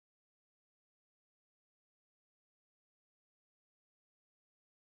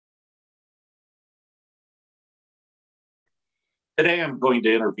Today, I'm going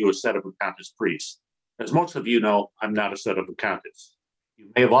to interview a sedevacantist priest. As most of you know, I'm not a sedevacantist. You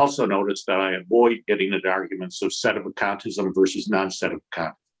may have also noticed that I avoid getting into arguments of sedevacantism versus non-sedevacantism.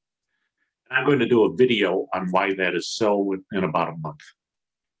 And I'm going to do a video on why that is so in about a month.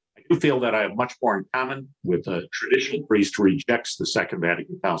 I do feel that I have much more in common with a traditional priest who rejects the Second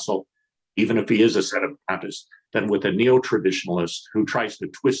Vatican Council, even if he is a sedevacantist, than with a neo-traditionalist who tries to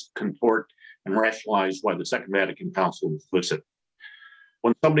twist, contort, and rationalize why the Second Vatican Council was implicit.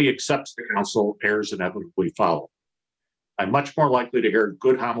 When somebody accepts the council, errors inevitably follow. I'm much more likely to hear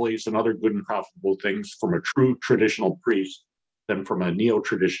good homilies and other good and profitable things from a true traditional priest than from a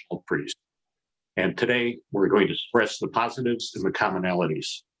neo-traditional priest. And today, we're going to express the positives and the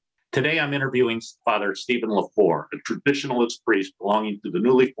commonalities. Today, I'm interviewing Father Stephen Lefort, a traditionalist priest belonging to the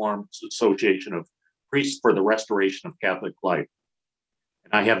newly formed Association of Priests for the Restoration of Catholic Life.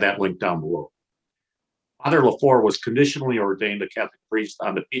 And I have that link down below. Father Lefort was conditionally ordained a Catholic priest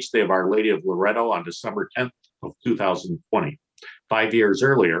on the feast day of Our Lady of Loreto on December 10th of 2020. 5 years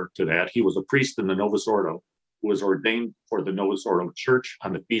earlier to that, he was a priest in the Novus Ordo, who was ordained for the Novus Ordo Church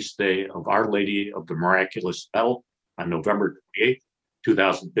on the feast day of Our Lady of the Miraculous Bell on November 28th,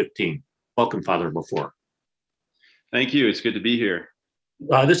 2015. Welcome, Father Lefort. Thank you. It's good to be here.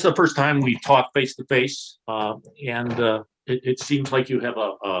 This is the first time we talk face to face, and it seems like you have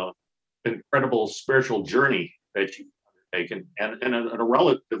a incredible spiritual journey that you've undertaken, and in a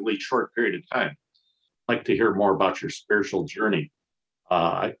relatively short period of time. I'd like to hear more about your spiritual journey.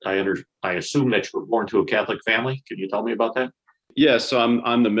 I assume that you were born to a Catholic family. Can you tell me about that? Yeah, so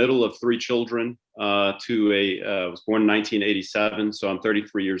I'm the middle of three children. I was born in 1987, so I'm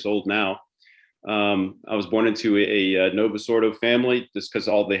 33 years old now. I was born into a Novus Ordo family just because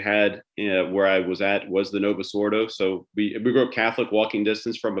all they had where I was at was the Novus Ordo. So we grew up Catholic, walking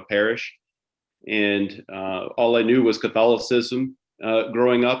distance from a parish. And all I knew was Catholicism.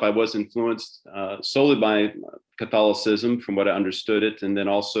 Growing up, I was influenced solely by Catholicism from what I understood it. And then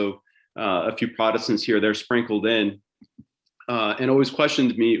also a few Protestants here, they're sprinkled in. And always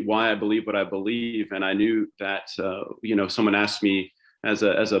questioned me why I believe what I believe. And I knew that, someone asked me as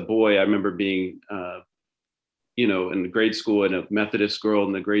a boy, I remember being, in grade school, and a Methodist girl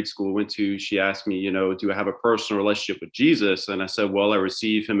in the grade school went to, she asked me, do I have a personal relationship with Jesus? And I said, well, I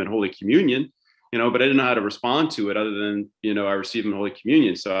receive him in Holy Communion, but I didn't know how to respond to it other than, I receive him in Holy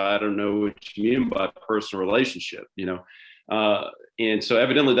Communion. So I don't know what you mean by personal relationship, and so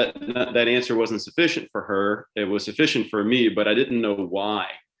evidently that answer wasn't sufficient for her. It was sufficient for me, but I didn't know why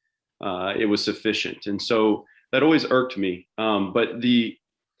it was sufficient. And so that always irked me. But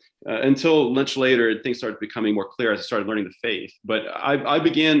until much later, things started becoming more clear as I started learning the faith. But I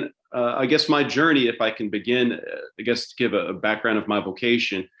began, I guess my journey, if I can begin, to give a background of my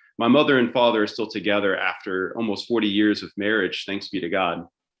vocation. My mother and father are still together after almost 40 years of marriage, thanks be to God.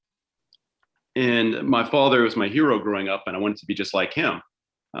 And my father was my hero growing up, and I wanted to be just like him.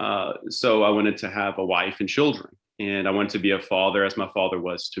 So I wanted to have a wife and children, and I wanted to be a father as my father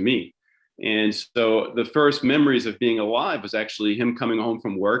was to me. And so the first memories of being alive was actually him coming home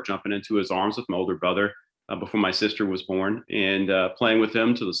from work, jumping into his arms with my older brother before my sister was born, and playing with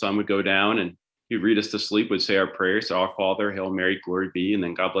him till the sun would go down. And he'd read us to sleep, would say our prayers, Our Father, Hail Mary, glory be, and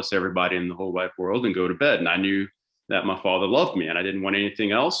then God bless everybody in the whole wide world, and go to bed. And I knew that my father loved me, and I didn't want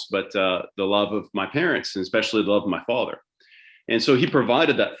anything else but the love of my parents, and especially the love of my father. And so he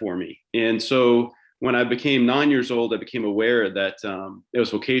provided that for me. And so when I became 9 years old, I became aware that there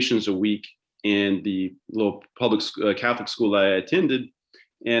was vocations a week in the little public Catholic school I attended.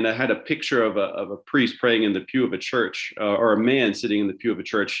 And I had a picture of a priest praying in the pew of a church, or a man sitting in the pew of a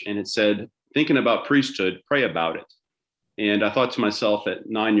church. And it said, thinking about priesthood, pray about it. And I thought to myself at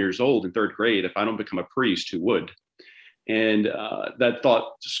 9 years old in third grade, if I don't become a priest, who would? And that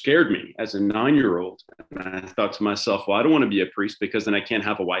thought scared me as a 9-year-old. And I thought to myself, well, I don't want to be a priest because then I can't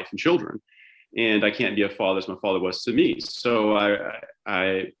have a wife and children. And I can't be a father as my father was to me. So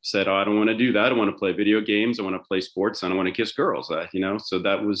I said, I don't want to do that. I want to play video games. I want to play sports. I don't want to kiss girls, So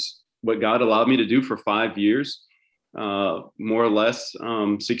that was what God allowed me to do for 5 years, more or less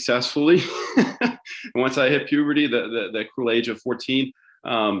successfully. Once I hit puberty, the cruel age of 14,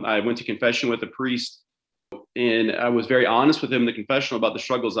 I went to confession with a priest. And I was very honest with him in the confessional about the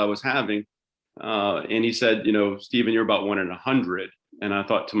struggles I was having. And he said, Stephen, you're about 1 in 100. And I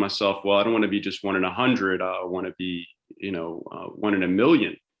thought to myself, well, I don't want to be just 1 in 100. I want to be, 1 in a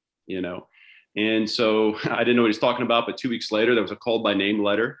million, And so I didn't know what he was talking about. But 2 weeks later, there was a called by name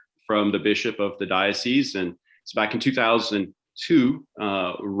letter from the bishop of the diocese. And it's back in 2002,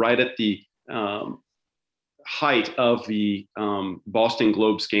 right at the height of the Boston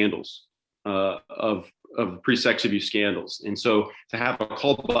Globe scandals. Of of pre-sex abuse scandals. And so to have a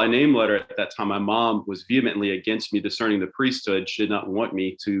call by name letter at that time, my mom was vehemently against me discerning the priesthood. She did not want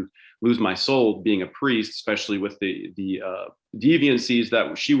me to lose my soul being a priest, especially with the deviancies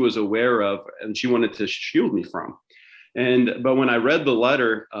that she was aware of and she wanted to shield me from. But when I read the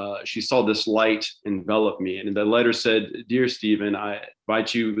letter, she saw this light envelop me. And the letter said, "Dear Stephen, I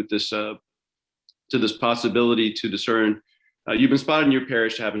invite you with this to this possibility to discern. You've been spotted in your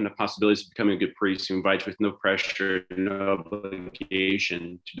parish having the possibilities of becoming a good priest. We invite you with no pressure, no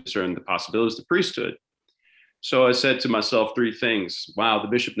obligation to discern the possibilities of the priesthood." So I said to myself three things. Wow, the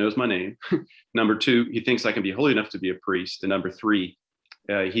bishop knows my name. Number two, he thinks I can be holy enough to be a priest. And number three,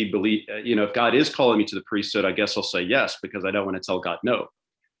 he believes, if God is calling me to the priesthood, I guess I'll say yes, because I don't want to tell God no.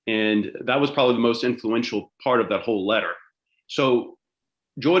 And that was probably the most influential part of that whole letter. So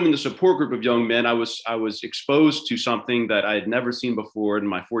joining the support group of young men, I was exposed to something that I had never seen before in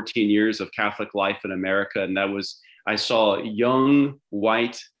my 14 years of Catholic life in America. And that was, I saw young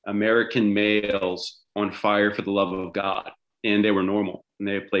white American males on fire for the love of God. And they were normal. And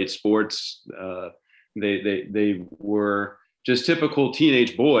they played sports. They were just typical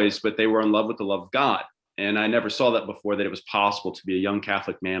teenage boys, but they were in love with the love of God. And I never saw that before, that it was possible to be a young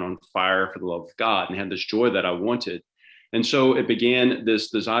Catholic man on fire for the love of God and had this joy that I wanted. And so it began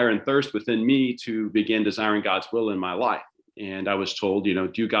this desire and thirst within me to begin desiring God's will in my life. And I was told,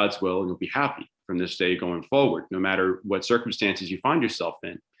 do God's will and you'll be happy from this day going forward, no matter what circumstances you find yourself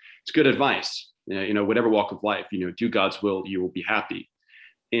in. It's good advice. Whatever walk of life, do God's will, you will be happy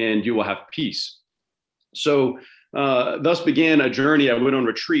and you will have peace. So thus began a journey. I went on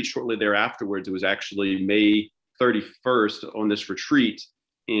retreat shortly thereafterwards. It was actually May 31st on this retreat.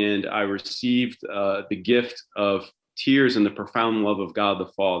 And I received the gift of tears and the profound love of God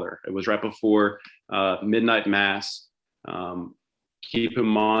the Father. It was right before midnight mass. Keep in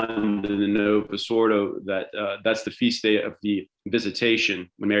mind in the Novus Ordo that that's the feast day of the visitation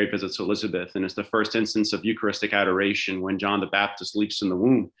when Mary visits Elizabeth. And it's the first instance of Eucharistic adoration when John the Baptist leaps in the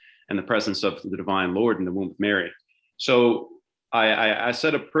womb and the presence of the divine Lord in the womb of Mary. So I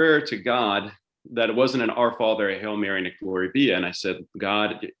said a prayer to God that it wasn't an Our Father, a Hail Mary, and a Glory Be. And I said,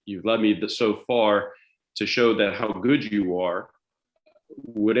 God, you've led me so far to show that how good you are.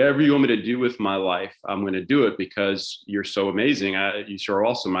 Whatever you want me to do with my life, I'm going to do it because you're so amazing. You sure are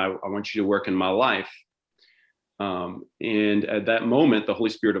awesome. I want you to work in my life. And at that moment, the Holy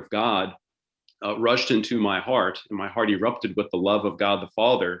Spirit of God rushed into my heart, and my heart erupted with the love of God the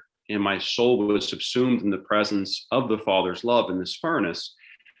Father. And my soul was subsumed in the presence of the Father's love in this furnace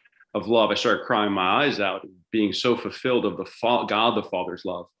of love. I started crying my eyes out, being so fulfilled of God the Father's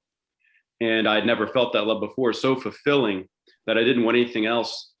love. And I'd never felt that love before, so fulfilling that I didn't want anything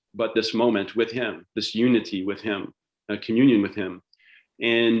else but this moment with him, this unity with him, a communion with him.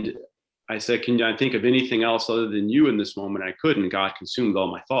 And I said, can I think of anything else other than you in this moment? I couldn't. God consumed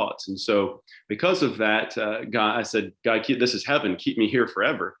all my thoughts. And so because of that, I said, God, this is heaven. Keep me here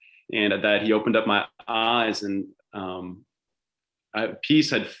forever. And at that, he opened up my eyes, and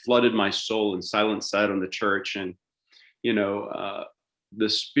peace had flooded my soul, and silence sat on the church. And, the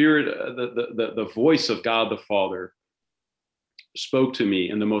spirit, the voice of God the Father spoke to me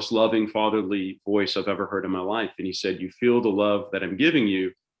in the most loving fatherly voice I've ever heard in my life. And he said, you feel the love that I'm giving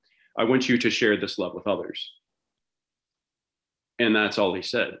you. I want you to share this love with others. And that's all he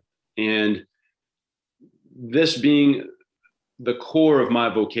said. And this being the core of my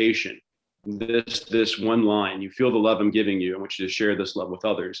vocation, this one line, you feel the love I'm giving you. I want you to share this love with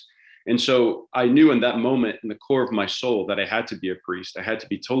others. And so I knew in that moment, in the core of my soul, that I had to be a priest. I had to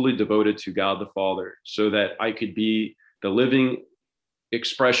be totally devoted to God the Father so that I could be the living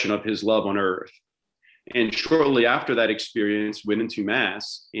expression of his love on earth. And shortly after that experience, went into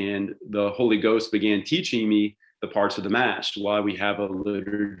Mass, and the Holy Ghost began teaching me the parts of the Mass, why we have a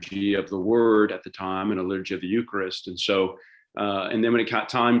liturgy of the Word at the time and a liturgy of the Eucharist. And so, and then when it got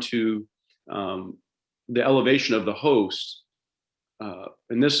time to the elevation of the host,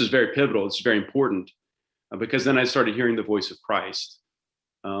 and this is very pivotal, it's very important, because then I started hearing the voice of Christ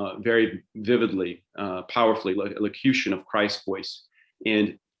very vividly, powerfully, locution of Christ's voice.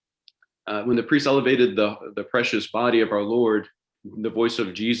 And when the priest elevated the precious body of our Lord, the voice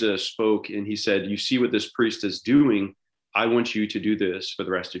of Jesus spoke, and he said, you see what this priest is doing? I want you to do this for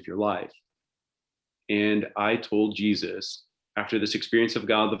the rest of your life. And I told Jesus, after this experience of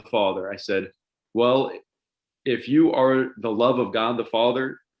God the Father, I said, well, if you are the love of God the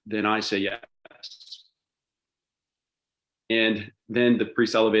Father, then I say yes. And then the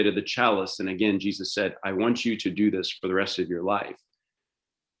priest elevated the chalice. And again, Jesus said, I want you to do this for the rest of your life.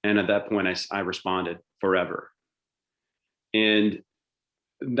 And at that point, I responded, forever. And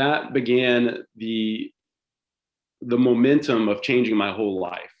that began the the momentum of changing my whole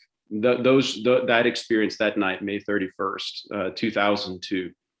life. That experience that night, May 31st,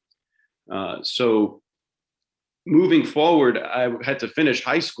 2002. So moving forward, I had to finish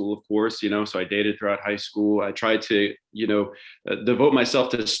high school, of course, so I dated throughout high school. I tried to, devote myself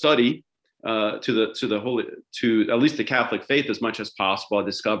to study, to at least the Catholic faith as much as possible. I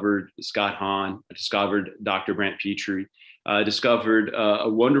discovered Scott Hahn. I discovered Dr. Brant Petrie. I discovered a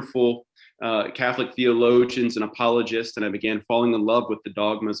wonderful Catholic theologians and apologists, and I began falling in love with the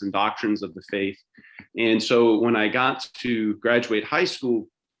dogmas and doctrines of the faith. And so when I got to graduate high school,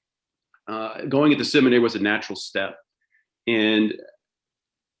 going into seminary was a natural step. And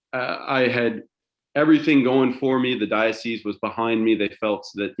I had everything going for me. The diocese was behind me. They felt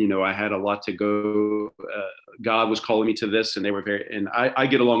that, I had a lot to go. God was calling me to this, and they were and I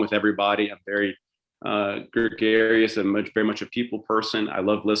get along with everybody. I'm very gregarious and very much a people person. I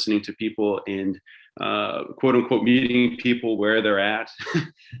love listening to people and quote unquote meeting people where they're at.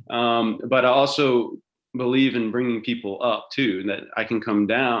 But I also believe in bringing people up too, that I can come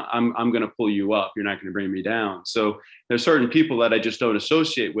down. I'm going to pull you up. You're not going to bring me down. So there's certain people that I just don't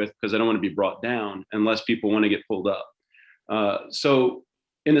associate with because I don't want to be brought down unless people want to get pulled up. So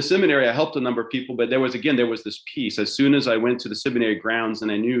in the seminary, I helped a number of people, but there was this piece. As soon as I went to the seminary grounds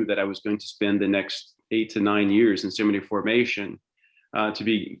and I knew that I was going to spend the next 8 to 9 years in seminary formation to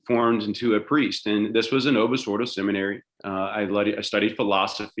be formed into a priest. And this was a Novus Ordo seminary. I studied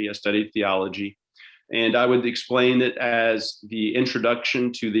philosophy, I studied theology. And I would explain it as the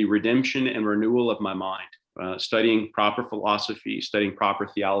introduction to the redemption and renewal of my mind, studying proper philosophy, studying proper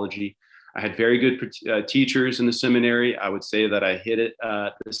theology. I had very good teachers in the seminary. I would say that I hit it,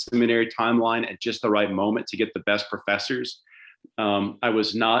 the seminary timeline at just the right moment to get the best professors. I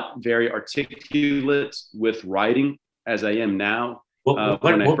was not very articulate with writing as I am now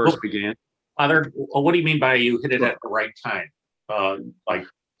when I first began. Father, what do you mean by you hit it at the right time? Like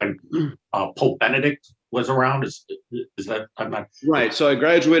Pope Benedict was around? Is that, I'm not right? So I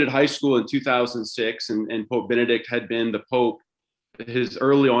graduated high school in 2006, and Pope Benedict had been the Pope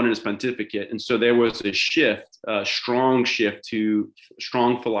early on in his pontificate, and so there was a strong shift to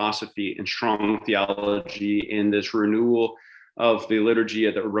strong philosophy and strong theology, in this renewal of the liturgy,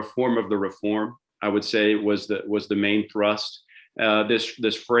 of the reform of the reform. I would say was the main thrust.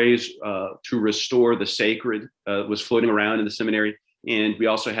 This phrase to restore the sacred was floating around in the seminary. And we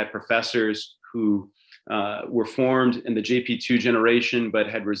also had professors who were formed in the JP2 generation, but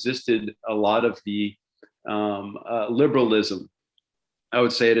had resisted a lot of the liberalism, I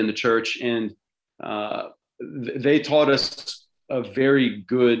would say it, in the church. And they taught us a very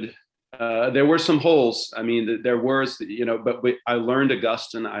good, there were some holes. I mean, there was, but I learned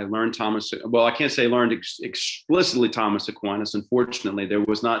Augustine, I learned Thomas. Well, I can't say learned explicitly Thomas Aquinas. Unfortunately, there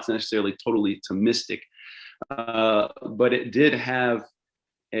was not necessarily totally Thomistic. But it did have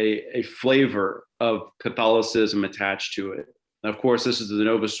a flavor of Catholicism attached to it. Of course, this is the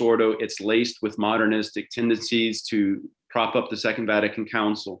Novus Ordo. It's laced with modernistic tendencies to prop up the Second Vatican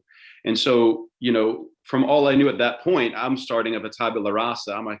Council. And so, from all I knew at that point, I'm starting of a tabula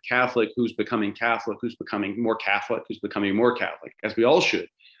rasa. I'm a Catholic who's becoming Catholic, who's becoming more Catholic, who's becoming more Catholic, as we all should.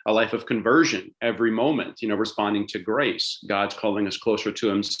 A life of conversion every moment, responding to grace. God's calling us closer to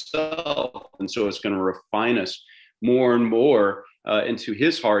himself. And so it's going to refine us more and more into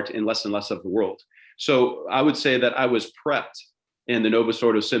his heart and less of the world. So I would say that I was prepped in the Novus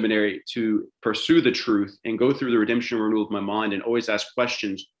Ordo Seminary to pursue the truth and go through the redemption and renewal of my mind and always ask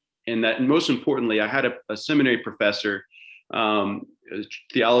questions. And most importantly, I had a seminary professor,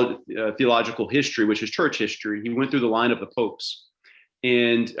 theological history, which is church history. He went through the line of the popes.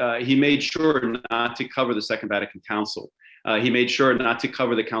 And he made sure not to cover the Second Vatican Council. He made sure not to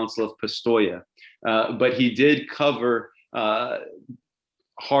cover the Council of Pistoia. But he did cover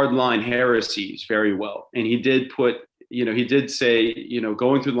hardline heresies very well. And he did he did say,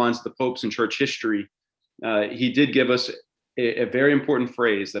 going through the lines of the popes in church history, he did give us a very important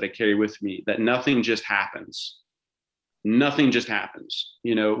phrase that I carry with me, that nothing just happens. Nothing just happens.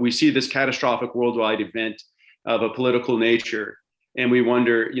 We see this catastrophic worldwide event of a political nature, and we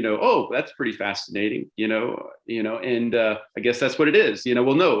wonder, oh, that's pretty fascinating, and I guess that's what it is.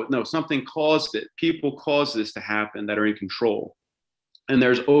 Well, no, something caused it. People caused this to happen that are in control. And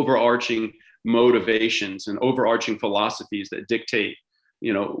there's overarching motivations and overarching philosophies that dictate,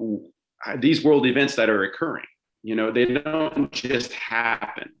 these world events that are occurring. They don't just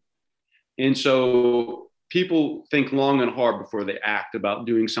happen. And so people think long and hard before they act about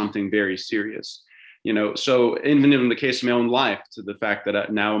doing something very serious. So even in the case of my own life, to the fact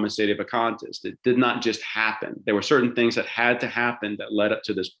that now I'm a sede vacantist, it did not just happen. There were certain things that had to happen that led up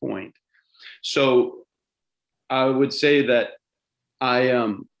to this point. So I would say that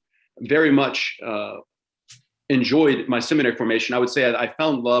I very much enjoyed my seminary formation. I would say I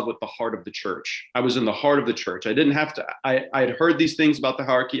fell in love with the heart of the church. I was in the heart of the church. I didn't have to, I had heard these things about the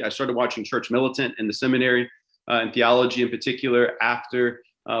hierarchy. I started watching Church Militant in the seminary and theology in particular after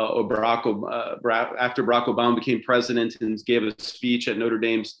Barack Obama became president and gave a speech at Notre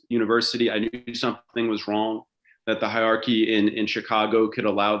Dame University. I knew something was wrong, that the hierarchy in Chicago could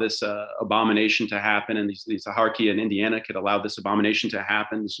allow this abomination to happen, and these hierarchy in Indiana could allow this abomination to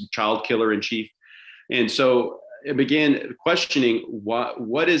happen, this child killer in chief. And so it began questioning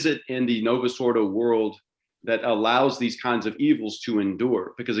what is it in the Novus Ordo world that allows these kinds of evils to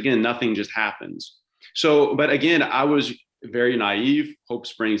endure? Because again, nothing just happens. So, but again, I was very naive. Hope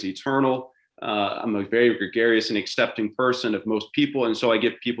springs eternal. I'm a very gregarious and accepting person of most people. And so I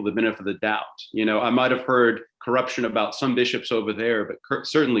give people the benefit of the doubt. You know, I might have heard corruption about some bishops over there, but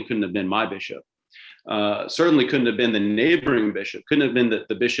certainly couldn't have been my bishop. Certainly couldn't have been the neighboring bishop, couldn't have been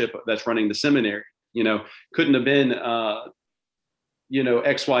the bishop that's running the seminary, you know, couldn't have been, you know,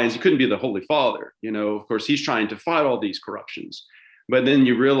 X, Y, and Z, couldn't be the Holy Father. You know, of course, he's trying to fight all these corruptions. But then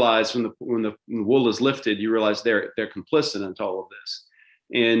you realize when the wool is lifted, you realize they're complicit into all of this.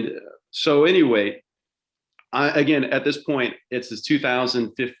 And so anyway, again, at this point, it's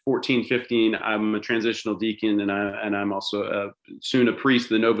 2014, 15. I'm a transitional deacon, and I'm also soon a priest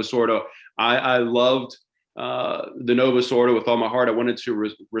of the Novus Ordo. I loved the Novus Ordo with all my heart. I wanted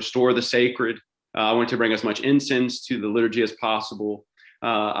to restore the sacred. I wanted to bring as much incense to the liturgy as possible.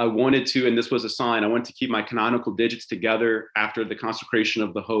 I wanted to, and this was a sign, I wanted to keep my canonical digits together after the consecration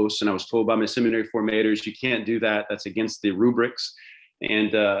of the host. And I was told by my seminary formators, you can't do that. That's against the rubrics.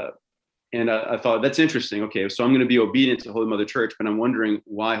 And I thought, that's interesting. Okay, so I'm going to be obedient to Holy Mother Church, but I'm wondering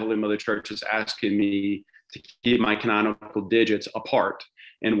why Holy Mother Church is asking me to keep my canonical digits apart,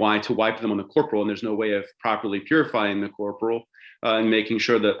 and why to wipe them on the corporal. And there's no way of properly purifying the corporal and making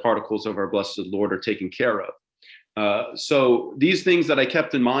sure that particles of our blessed Lord are taken care of. So these things that I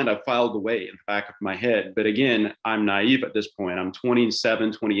kept in mind, I filed away in the back of my head. But again, I'm naive at this point. I'm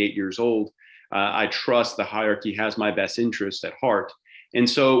 27, 28 years old. I trust the hierarchy has my best interest at heart. And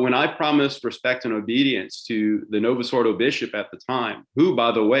so when I promised respect and obedience to the Novus Ordo bishop at the time, who,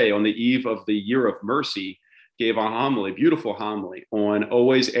 by the way, on the eve of the Year of Mercy, gave a homily, beautiful homily on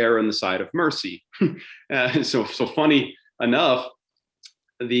always err on the side of mercy. So funny enough,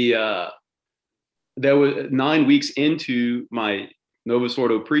 there was 9 weeks into my Novus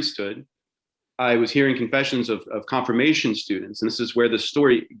Ordo priesthood, I was hearing confessions of confirmation students. And this is where the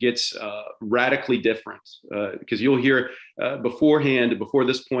story gets radically different, because you'll hear beforehand, before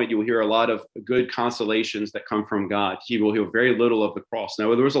this point, you'll hear a lot of good consolations that come from God. He will hear very little of the cross.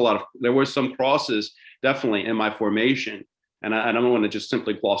 Now, there were some crosses definitely in my formation. And I don't want to just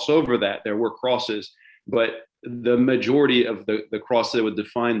simply gloss over that. There were crosses, but the majority of the cross that would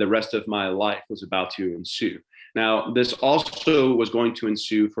define the rest of my life was about to ensue. Now, this also was going to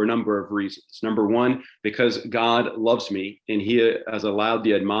ensue for a number of reasons. Number one, because God loves me and he has allowed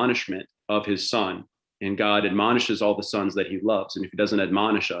the admonishment of his son, and God admonishes all the sons that he loves. And if he doesn't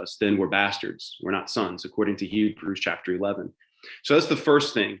admonish us, then we're bastards. We're not sons, according to Hebrews chapter 11. So that's the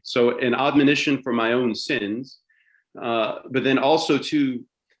first thing. So an admonition for my own sins, but then also to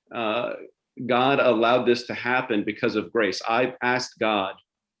God allowed this to happen because of grace. I asked God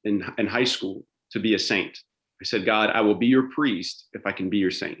in high school to be a saint. I said, God, I will be your priest if I can be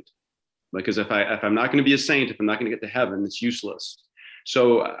your saint. Because if I'm not going to be a saint, if I'm not going to get to heaven, it's useless.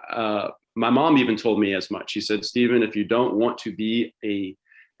 So my mom even told me as much. She said, Stephen, if you don't want to be a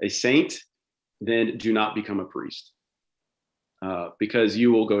saint, then do not become a priest, because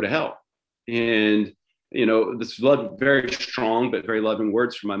you will go to hell. And you know, this love, very strong, but very loving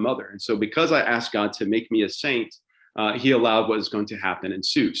words from my mother. And so because I asked God to make me a saint, he allowed what was going to happen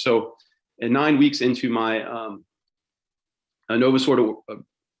ensue. So 9 weeks into my Novus Ordo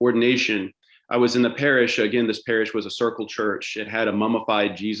ordination, I was in the parish. Again, this parish was a circle church. It had a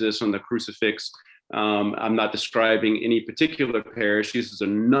mummified Jesus on the crucifix. I'm not describing any particular parish. These are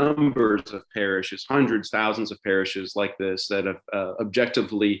numbers of parishes, hundreds, thousands of parishes like this that have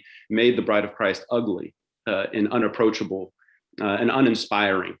objectively made the bride of Christ ugly and unapproachable and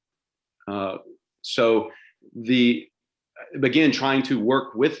uninspiring. So again, trying to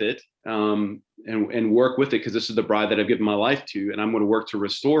work with it and work with it, because this is the bride that I've given my life to, and I'm going to work to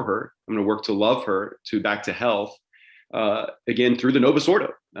restore her. I'm going to work to love her back to health, again, through the Novus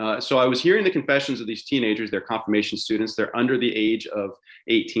Ordo. So I was hearing the confessions of these teenagers. They're confirmation students. They're under the age of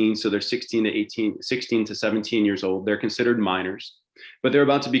 18. So they're 16 to 17 years old. They're considered minors, but they're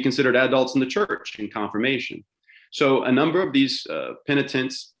about to be considered adults in the church in confirmation. So a number of these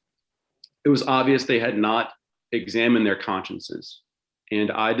penitents, it was obvious they had not examine their consciences.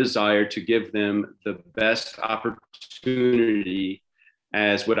 And I desire to give them the best opportunity.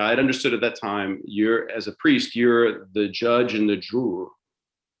 As what I'd understood at that time, as a priest, you're the judge and the juror,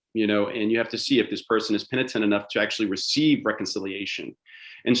 and you have to see if this person is penitent enough to actually receive reconciliation.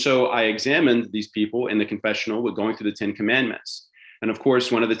 And so I examined these people in the confessional with going through the 10 Commandments. And of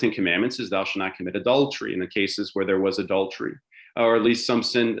course, one of the 10 Commandments is thou shalt not commit adultery in the cases where there was adultery, or at least some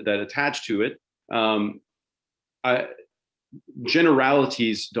sin that attached to it.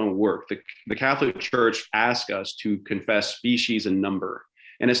 Generalities don't work. The Catholic Church asks us to confess species and number.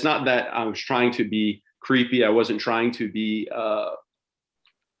 And it's not that I was trying to be creepy. I wasn't trying to be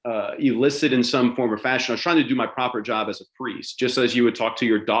illicit in some form or fashion. I was trying to do my proper job as a priest, just as you would talk to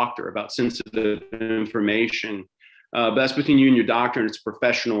your doctor about sensitive information. But that's between you and your doctor, and it's a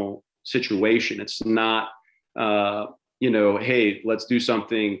professional situation. It's not, hey, let's do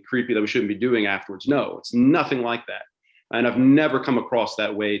something creepy that we shouldn't be doing afterwards. No, it's nothing like that. And I've never come across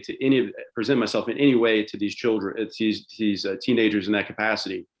that way to present myself in any way to these children, these teenagers in that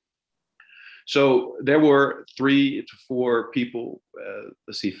capacity. So there were 3 to 4 people,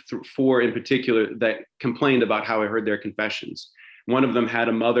 4 in particular, that complained about how I heard their confessions. One of them had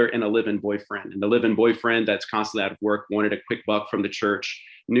a mother and a live-in boyfriend. And the live-in boyfriend that's constantly out of work, wanted a quick buck from the church,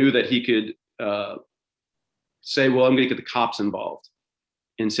 knew that he could say, well, I'm going to get the cops involved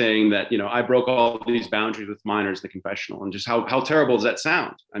in saying that, I broke all these boundaries with minors in the confessional. And just how terrible does that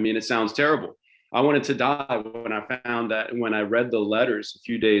sound? I mean, it sounds terrible. I wanted to die when I found that, when I read the letters a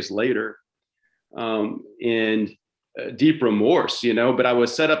few days later, in deep remorse, but I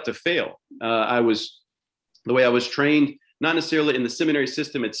was set up to fail. The way I was trained, not necessarily in the seminary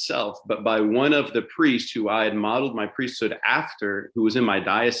system itself, but by one of the priests who I had modeled my priesthood after, who was in my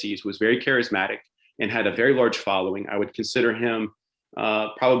diocese, was very charismatic and had a very large following. I would consider him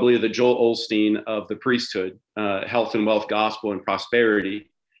probably the Joel Osteen of the priesthood, health and wealth, gospel and prosperity,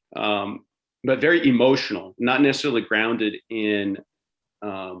 but very emotional, not necessarily grounded in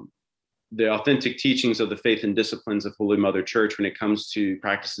the authentic teachings of the faith and disciplines of Holy Mother Church when it comes to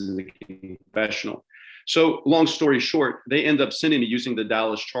practices in the confessional. So long story short, they end up sending me using the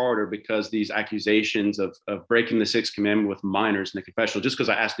Dallas Charter because these accusations of breaking the 6th commandment with minors in the confessional, just because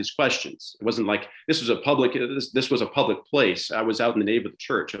I asked these questions. It wasn't like this was a public place. I was out in the nave of the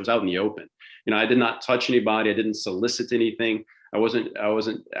church. I was out in the open. I did not touch anybody. I didn't solicit anything. I wasn't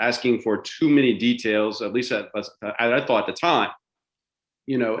asking for too many details, at least I thought at the time,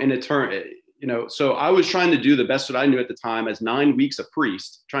 in a turn, so I was trying to do the best that I knew at the time as 9 weeks a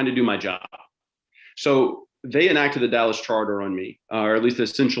priest, trying to do my job. So they enacted the Dallas Charter on me, or at least the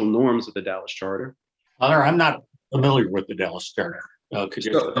essential norms of the Dallas Charter. Father, I'm not familiar with the Dallas Charter. Could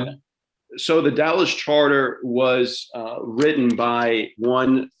you explain that? So the Dallas Charter was written by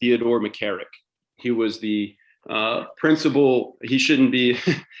one Theodore McCarrick. He was the principal. He shouldn't be,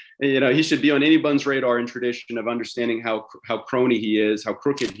 he should be on anyone's radar in tradition of understanding how crony he is, how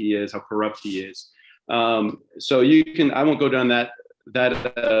crooked he is, how corrupt he is. So I won't go down that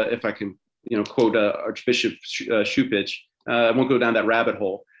if I can, quote Archbishop Shupich. I won't go down that rabbit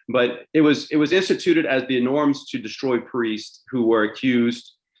hole. But it was instituted as the norms to destroy priests who were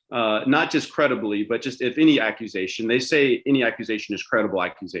accused, not just credibly, but just if any accusation. They say any accusation is credible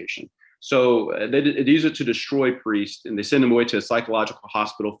accusation. So they use it to destroy priests, and they send him away to a psychological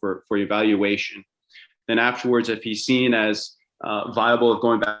hospital for evaluation. Then afterwards, if he's seen as viable of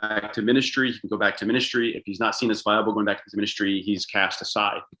going back to ministry, he can go back to ministry. If he's not seen as viable going back to ministry, he's cast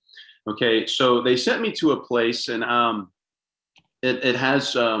aside. Okay, so they sent me to a place, and it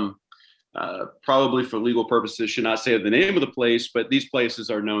has probably for legal purposes should not say the name of the place, but these places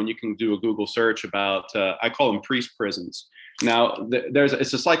are known. You can do a Google search about, I call them priest prisons. Now,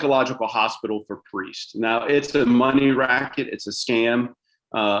 it's a psychological hospital for priests. Now, it's a money racket. It's a scam.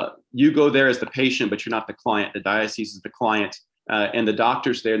 You go there as the patient, but you're not the client. The diocese is the client. And the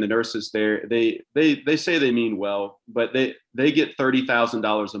doctors there and the nurses there, they say they mean well, but they get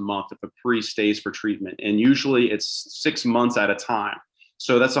 $30,000 a month if a priest stays for treatment. And usually it's 6 months at a time.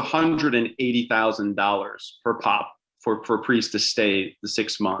 So that's $180,000 per pop for a priest to stay the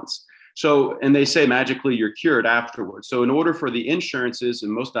 6 months. So, and they say magically you're cured afterwards. So in order for the insurances,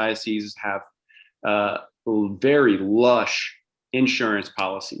 and most dioceses have very lush insurance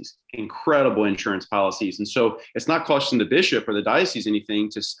policies, incredible insurance policies. And so it's not costing the bishop or the diocese anything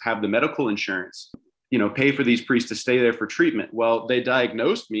to have the medical insurance, pay for these priests to stay there for treatment. Well, they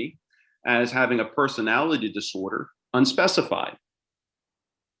diagnosed me as having a personality disorder, unspecified.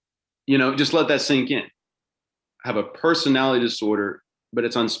 Just let that sink in. Have a personality disorder, but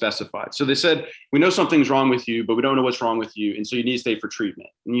it's unspecified. So they said, we know something's wrong with you, but we don't know what's wrong with you. And so you need to stay for treatment.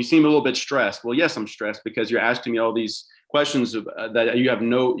 And you seem a little bit stressed. Well, yes, I'm stressed because you're asking me all these questions that you have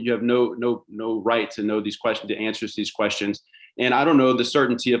no right to know these questions, the answers to these questions. And I don't know the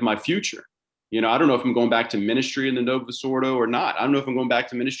certainty of my future. I don't know if I'm going back to ministry in the Novus Ordo or not. I don't know if I'm going back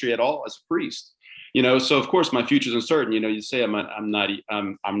to ministry at all as a priest. So of course my future is uncertain. You say I'm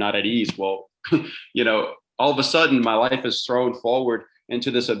not at ease. Well, all of a sudden my life is thrown forward into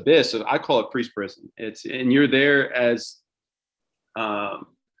this abyss of, I call it priest prison. And you're there as,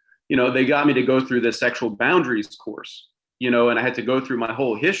 they got me to go through the sexual boundaries course, and I had to go through my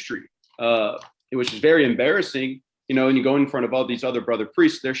whole history, which is very embarrassing, and you go in front of all these other brother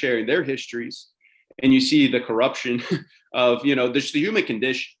priests, they're sharing their histories, and you see the corruption of, there's the human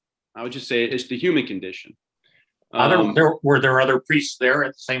condition. I would just say it's the human condition. Were there other priests there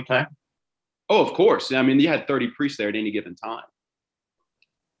at the same time? Oh, of course. I mean, you had 30 priests there at any given time.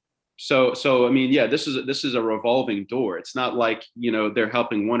 So I mean, yeah, this is a revolving door. It's not like, they're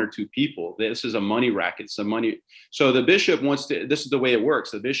helping one or two people. This is a money racket. It's a money. So the bishop wants to, this is the way it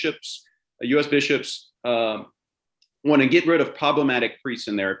works. The bishops, U.S. bishops want to get rid of problematic priests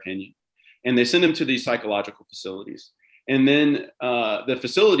in their opinion. And they send them to these psychological facilities. And then the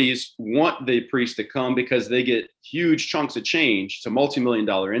facilities want the priests to come because they get huge chunks of change. It's a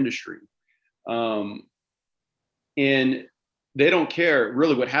multi-million-dollar industry. And they don't care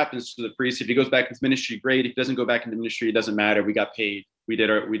really what happens to the priest. If he goes back into ministry, great. If he doesn't go back into ministry, it doesn't matter. We got paid. We did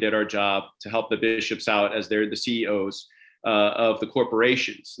our job to help the bishops out as they're the CEOs of the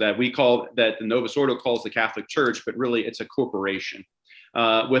corporations that the Novus Ordo calls the Catholic Church, but really it's a corporation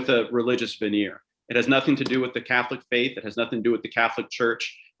with a religious veneer. It has nothing to do with the Catholic faith. It has nothing to do with the Catholic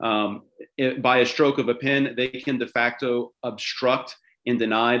Church. By a stroke of a pen, they can de facto obstruct and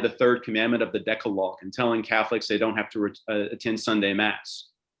deny the third commandment of the Decalogue and telling Catholics they don't have to attend Sunday Mass.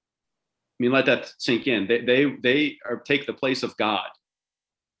 I mean, let that sink in. They take the place of God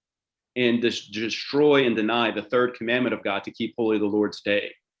and destroy and deny the third commandment of God to keep holy the Lord's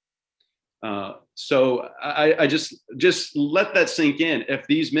day. So I just let that sink in. If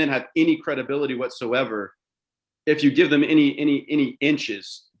these men have any credibility whatsoever, if you give them any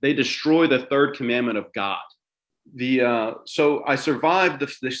inches, they destroy the third commandment of God. So I survived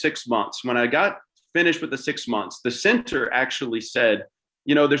the 6 months. When I got finished with the 6 months, the center actually said,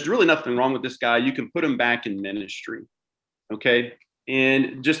 there's really nothing wrong with this guy. You can put him back in ministry. Okay.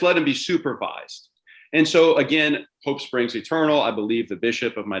 And just let him be supervised. And so again, hope springs eternal. I believe the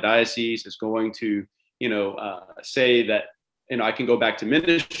bishop of my diocese is going to, say that, I can go back to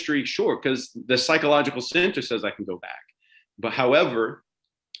ministry. Sure. Because the psychological center says I can go back. But however,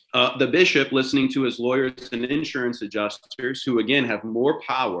 the bishop, listening to his lawyers and insurance adjusters, who again have more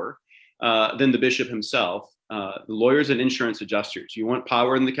power than the bishop himself, the lawyers and insurance adjusters. You want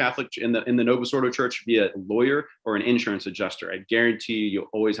power in the Catholic, in the Novus Ordo Church, be a lawyer or an insurance adjuster. I guarantee you'll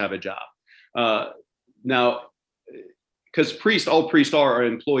always have a job. Now, because all priests are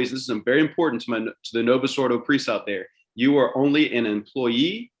employees. This is very important to the Novus Ordo priests out there. You are only an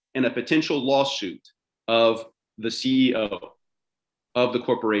employee in a potential lawsuit of the CEO of the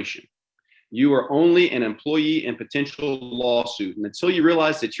corporation. You are only an employee in potential lawsuit. And until you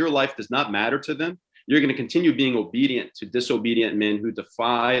realize that your life does not matter to them, you're going to continue being obedient to disobedient men who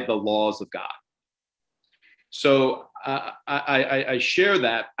defy the laws of God. So I share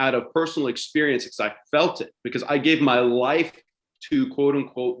that out of personal experience because I felt it, because I gave my life to, quote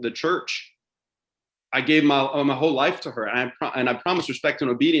unquote, the church. I gave my whole life to her. And I promised respect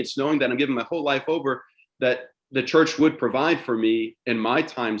and obedience, knowing that I'm giving my whole life over, that the church would provide for me in my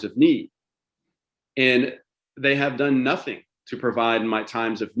times of need. And they have done nothing to provide in my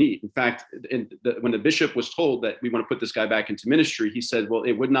times of need. In fact, when the bishop was told that we want to put this guy back into ministry, he said, well,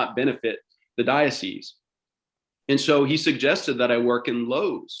 it would not benefit the diocese. And so he suggested that I work in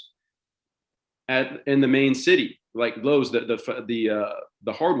Lowe's in the main city, like Lowe's, the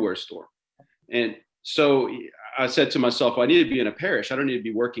hardware store. And so I said to myself, well, I need to be in a parish. I don't need to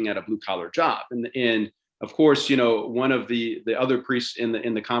be working at a blue collar job. And of course, one of the other priests in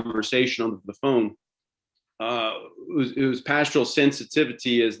the conversation on the phone, whose pastoral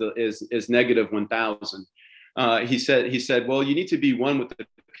sensitivity is negative 1,000. He said, well, you need to be one with the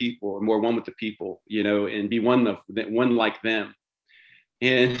people, or more one with the people, and be one like them.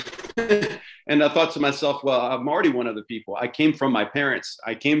 And and I thought to myself, well, I'm already one of the people. I came from my parents.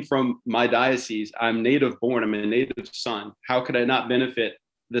 I came from my diocese. I'm native born. I'm a native son. How could I not benefit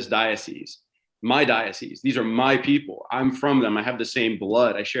this diocese? My diocese. These are my people. I'm from them. I have the same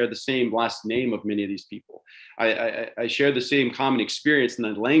blood. I share the same last name of many of these people. I share the same common experience in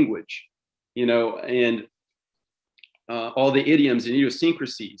the language, and all the idioms and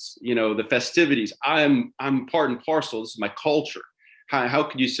idiosyncrasies, the festivities. I'm part and parcel. This is my culture. How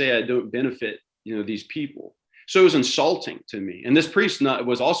could you say I don't benefit, these people? So it was insulting to me. And this priest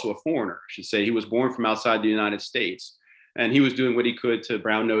was also a foreigner, I should say. He was born from outside the United States, and he was doing what he could to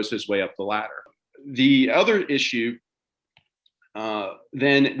brown nose his way up the ladder. The other issue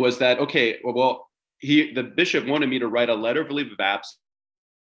then was that, okay, well, the bishop wanted me to write a letter of leave of absence,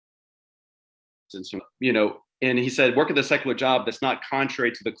 and he said, work at the secular job that's not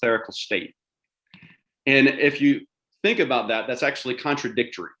contrary to the clerical state. And if you think about that, that's actually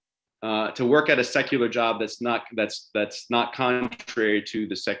contradictory. To work at a secular job that's not contrary to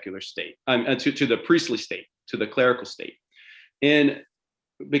the secular state, to the priestly state, to the clerical state. And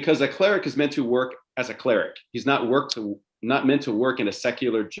because a cleric is meant to work as a cleric, he's not meant to work in a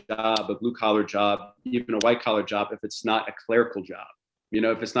secular job, a blue collar job, even a white collar job, if it's not a clerical job,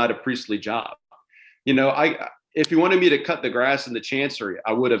 if it's not a priestly job. If you wanted me to cut the grass in the chancery,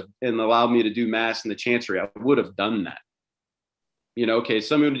 I would have, and allowed me to do mass in the chancery, I would have done that. Okay,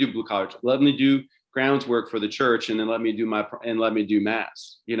 some people do blue collar, let me do grounds work for the church, and then let me do mass.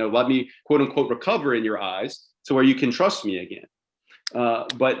 Let me quote unquote recover in your eyes to where you can trust me again.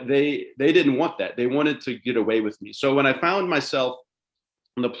 But they didn't want that. They wanted to get away with me. So when I found myself,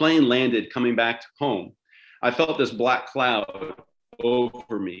 when the plane landed coming back home, I felt this black cloud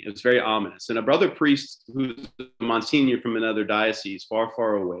over me. It was very ominous. And a brother priest, who's a Monsignor from another diocese far,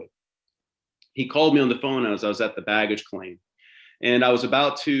 far away, he called me on the phone as I was at the baggage claim. And I was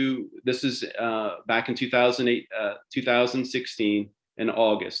about to, this is back in 2016 in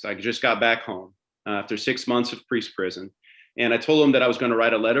August. I just got back home after 6 months of priest prison. And I told him that I was going to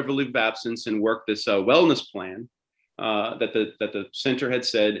write a letter of leave of absence and work this wellness plan that the center had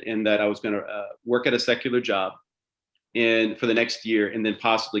said, and that I was going to work at a secular job and for the next year, and then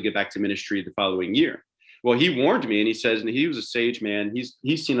possibly get back to ministry the following year. Well, he warned me, and he says, and he was a sage man. He's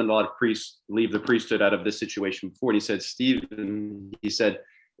seen a lot of priests leave the priesthood out of this situation before. And he said, Stephen, he said,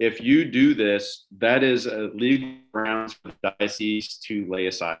 if you do this, that is a legal grounds for the diocese to lay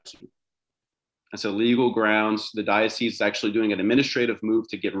aside you. That's a legal grounds. The diocese is actually doing an administrative move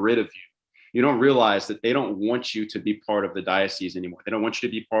to get rid of you. You don't realize that they don't want you to be part of the diocese anymore. They don't want you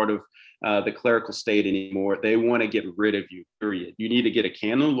to be part of the clerical state anymore. They want to get rid of you, period. You need to get a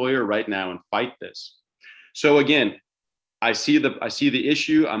canon lawyer right now and fight this. So again, I see the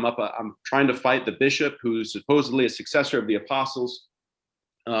issue. I'm trying to fight the bishop, who's supposedly a successor of the apostles.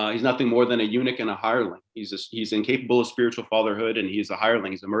 He's nothing more than a eunuch and a hireling. He's incapable of spiritual fatherhood, and he's a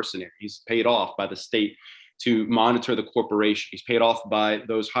hireling. He's a mercenary. He's paid off by the state to monitor the corporation. He's paid off by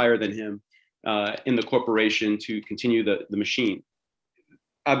those higher than him in the corporation to continue the machine.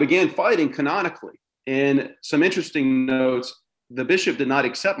 I began fighting canonically, and some interesting notes. The bishop did not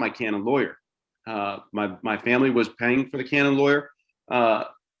accept my canon lawyer. My family was paying for the canon lawyer, and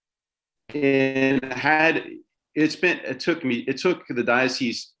it took the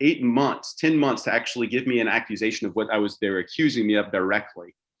diocese 10 months to actually give me an accusation of what they were accusing me of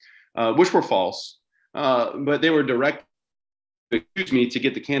directly, which were false, but they were direct to accuse me to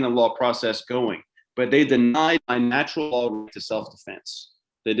get the canon law process going. But they denied my natural law right to self-defense.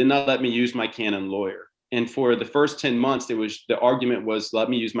 They did not let me use my canon lawyer. And for the first 10 months, the argument was, let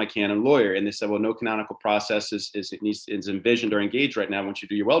me use my canon lawyer. And they said, well, no canonical process is envisioned or engaged right now once you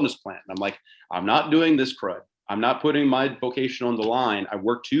do your wellness plan. And I'm like, I'm not doing this crud. I'm not putting my vocation on the line. I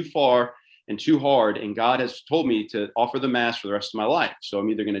worked too far and too hard, and God has told me to offer the mass for the rest of my life. So I'm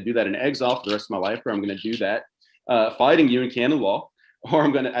either going to do that in exile for the rest of my life, or I'm going to do that fighting you in canon law, or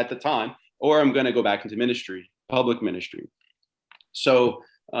I'm going to, at the time, or I'm going to go back into ministry, public ministry. So,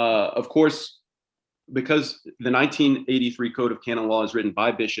 of course, because the 1983 Code of Canon Law is written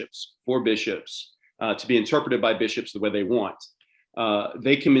by bishops, for bishops, to be interpreted by bishops the way they want,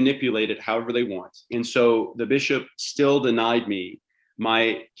 they can manipulate it however they want. And so the bishop still denied me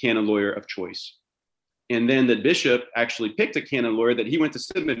my canon lawyer of choice. And then the bishop actually picked a canon lawyer that he went to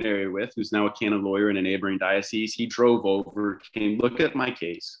seminary with, who's now a canon lawyer in a neighboring diocese. He drove over, came look at my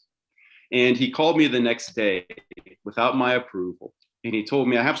case, and he called me the next day without my approval. And he told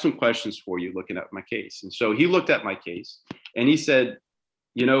me, I have some questions for you looking at my case. And so he looked at my case and he said,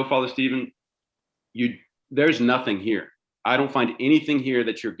 Father Stephen, there's nothing here. I don't find anything here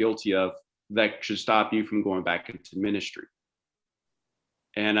that you're guilty of that should stop you from going back into ministry.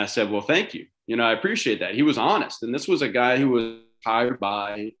 And I said, well, thank you. I appreciate that. He was honest. And this was a guy who was hired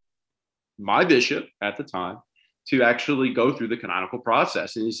by my bishop at the time to actually go through the canonical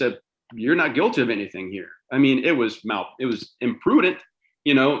process. And he said, you're not guilty of anything here. I mean, it was imprudent,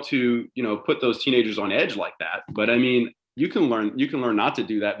 to, put those teenagers on edge like that. But I mean, you can learn not to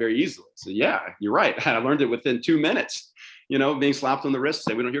do that very easily. So yeah, you're right. I learned it within 2 minutes, being slapped on the wrist,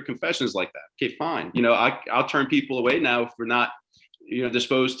 say, we don't hear confessions like that. Okay, fine. I'll turn people away now if we're not,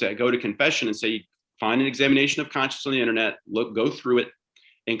 disposed to go to confession and say, find an examination of conscience on the internet, go through it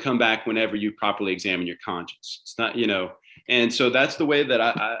and come back whenever you properly examine your conscience. It's not, and so that's the way that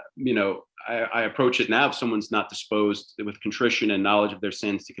I approach it now. If someone's not disposed with contrition and knowledge of their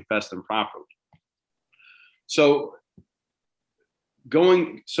sins to confess them properly. So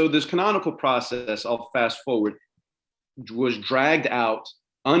this canonical process, I'll fast forward, was dragged out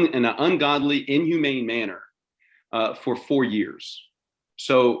in an ungodly, inhumane manner for 4 years.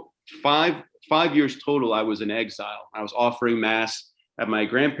 So five years total, I was in exile. I was offering mass at my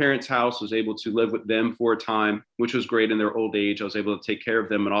grandparents' house, was able to live with them for a time, which was great in their old age. I was able to take care of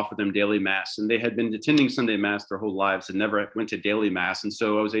them and offer them daily mass. And they had been attending Sunday mass their whole lives and never went to daily mass. And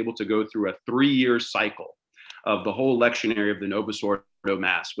so I was able to go through a 3-year cycle of the whole lectionary of the Novus Ordo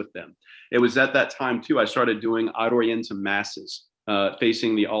Mass with them. It was at that time too, I started doing ad orientem masses,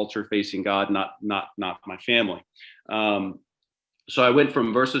 facing the altar, facing God, not my family. So I went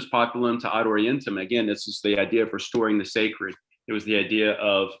from versus populum to ad orientem. Again, this is the idea of restoring the sacred. It was the idea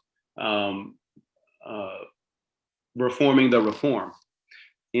of reforming the reform.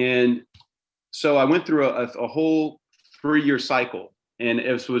 And so I went through a whole 3-year cycle. And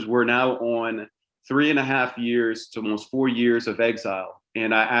we're now on 3.5 years to almost 4 years of exile.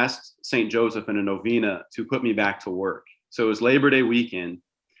 And I asked St. Joseph in a novena to put me back to work. So it was Labor Day weekend.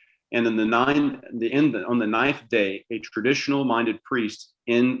 And then on the 9th day, a traditional minded priest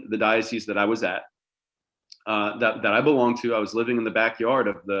in the diocese that I was at, that I belonged to, I was living in the backyard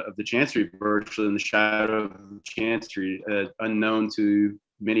of the chancery, virtually in the shadow of the chancery, unknown to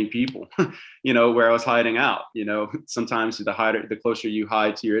many people, where I was hiding out. Sometimes the closer you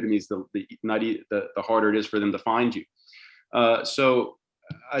hide to your enemies, the harder it is for them to find you. So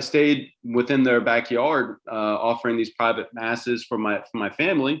I stayed within their backyard, offering these private masses for my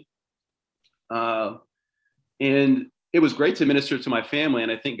family. And it was great to minister to my family.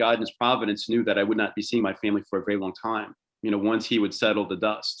 And I think God in his providence knew that I would not be seeing my family for a very long time. Once he would settle the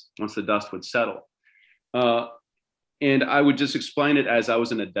dust, once the dust would settle. And I would just explain it as I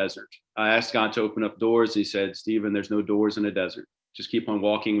was in a desert. I asked God to open up doors. He said, Stephen, there's no doors in a desert. Just keep on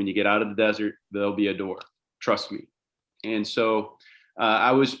walking. When you get out of the desert, there'll be a door. Trust me. And so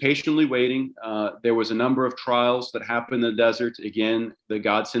I was patiently waiting. There was a number of trials that happened in the desert. Again,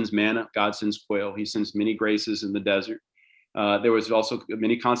 God sends manna, God sends quail. He sends many graces in the desert. There was also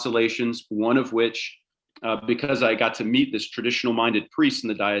many consolations, one of which, because I got to meet this traditional-minded priest in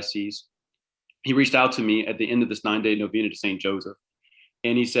the diocese, he reached out to me at the end of this 9-day novena to St. Joseph.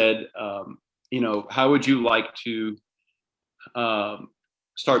 And he said, how would you like to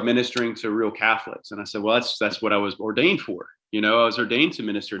start ministering to real Catholics? And I said, well, that's what I was ordained for. I was ordained to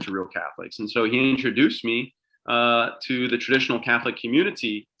minister to real Catholics. And so he introduced me to the traditional Catholic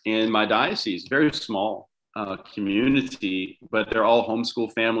community in my diocese, very small community, but they're all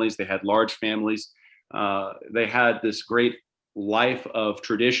homeschool families. They had large families. They had this great life of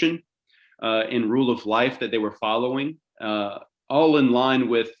tradition and rule of life that they were following, all in line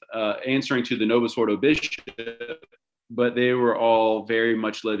with answering to the Novus Ordo bishop, but they were all very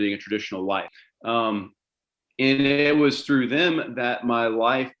much living a traditional life. And it was through them that my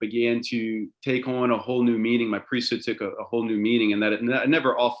life began to take on a whole new meaning. My priesthood took a whole new meaning, and that I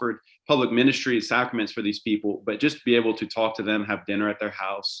never offered public ministry and sacraments for these people, but just be able to talk to them, have dinner at their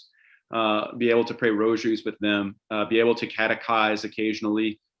house, be able to pray rosaries with them, be able to catechize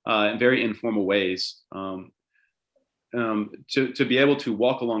occasionally in very informal ways, to be able to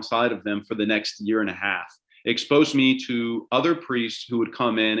walk alongside of them for the next 1.5 years. It exposed me to other priests who would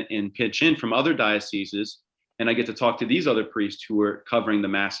come in and pitch in from other dioceses. And I get to talk to these other priests who were covering the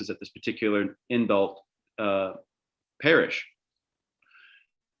masses at this particular indult parish.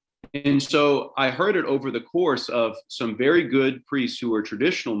 And so I heard it over the course of some very good priests who were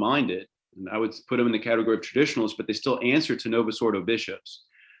traditional minded. And I would put them in the category of traditionalists, but they still answer to Novus Ordo bishops.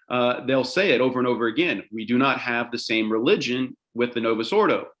 They'll say it over and over again. We do not have the same religion with the Novus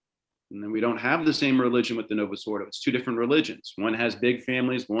Ordo. And then we don't have the same religion with the Novus Ordo. It's two different religions. One has big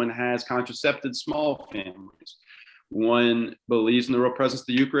families. One has contracepted small families. One believes in the real presence of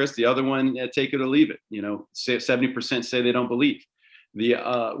the Eucharist. The other one, take it or leave it. 70% say they don't believe. The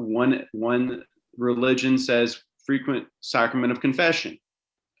one religion says frequent sacrament of confession.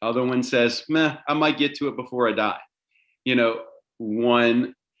 Other one says, I might get to it before I die.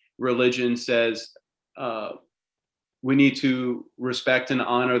 One religion says, we need to respect and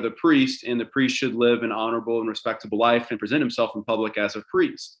honor the priest, and the priest should live an honorable and respectable life and present himself in public as a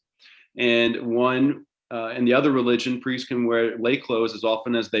priest. And one in the other religion, priests can wear lay clothes as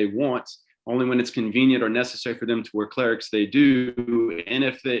often as they want. Only when it's convenient or necessary for them to wear clerics, they do. And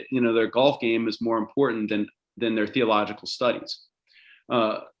if they, their golf game is more important than their theological studies.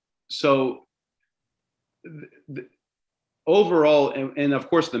 So overall, and of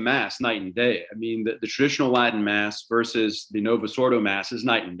course the Mass, night and day. I mean, the traditional Latin Mass versus the Novus Ordo Mass is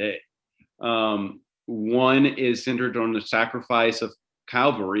night and day. One is centered on the sacrifice of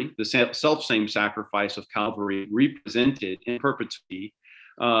Calvary, the self-same sacrifice of Calvary represented in perpetuity,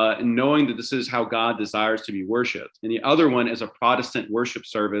 knowing that this is how God desires to be worshiped. And the other one is a Protestant worship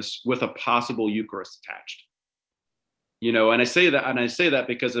service with a possible Eucharist attached. And I say that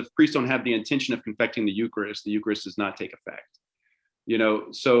because if priests don't have the intention of confecting the Eucharist does not take effect.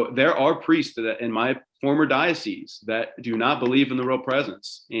 So there are priests that in my former diocese that do not believe in the real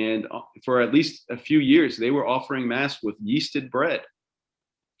presence. And for at least a few years, they were offering Mass with yeasted bread.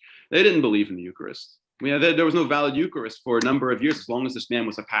 They didn't believe in the Eucharist. There was no valid Eucharist for a number of years, as long as this man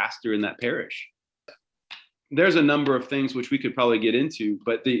was a pastor in that parish. There's a number of things which we could probably get into,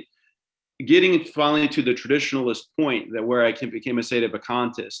 but getting finally to the traditionalist point that where I became a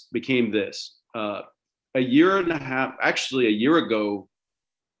sedevacantist became this. A year ago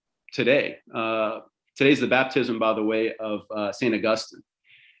today, today's the baptism, by the way, of St. Augustine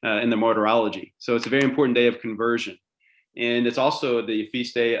in the Martyrology. So it's a very important day of conversion. And it's also the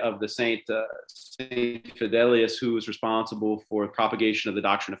feast day of the Saint Fidelis, who was responsible for propagation of the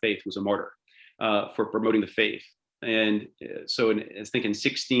doctrine of faith, who was a martyr for promoting the faith. And so I think in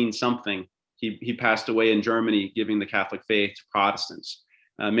 16 something, he passed away in Germany, giving the Catholic faith to Protestants.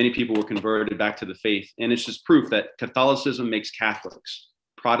 Many people were converted back to the faith. And it's just proof that Catholicism makes Catholics.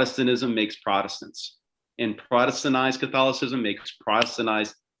 Protestantism makes Protestants. And Protestantized Catholicism makes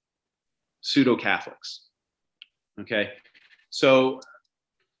Protestantized pseudo-Catholics. Okay, so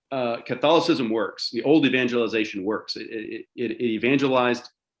Catholicism works. The old evangelization works. It evangelized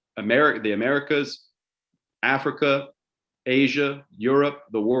the Americas, Africa, Asia, Europe,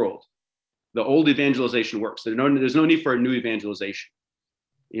 the world. The old evangelization works. There's no need for a new evangelization.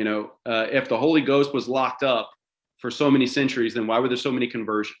 If the Holy Ghost was locked up for so many centuries, then why were there so many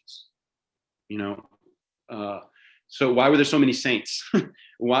conversions? So why were there so many saints?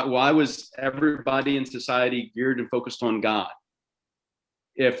 Why was everybody in society geared and focused on God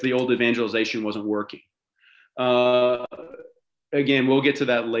if the old evangelization wasn't working? Again, we'll get to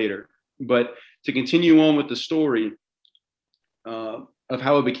that later. But to continue on with the story of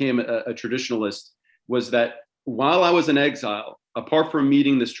how I became a traditionalist was that while I was in exile, apart from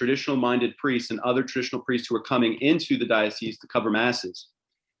meeting this traditional-minded priest and other traditional priests who were coming into the diocese to cover masses,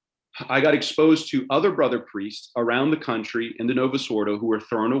 I got exposed to other brother priests around the country in the Novus Ordo who were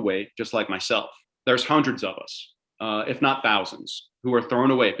thrown away, just like myself. There's hundreds of us, if not thousands, who are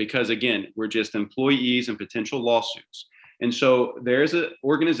thrown away because, again, we're just employees and potential lawsuits. And so there's an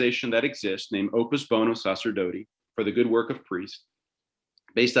organization that exists named Opus Bono Sacerdoti for the good work of priests,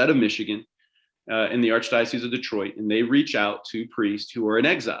 based out of Michigan in the Archdiocese of Detroit. And they reach out to priests who are in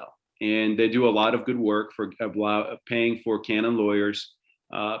exile. And they do a lot of good work for paying for canon lawyers,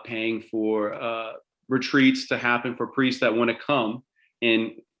 paying for retreats to happen for priests that want to come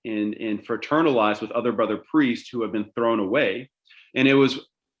and fraternize with other brother priests who have been thrown away. And it was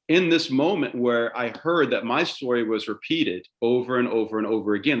in this moment where I heard that my story was repeated over and over and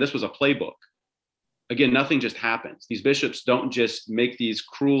over again. This was a playbook. Again, nothing just happens. These bishops don't just make these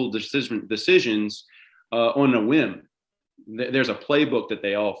cruel decisions on a whim. There's a playbook that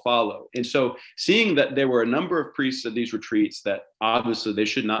they all follow. And so seeing that there were a number of priests at these retreats that obviously they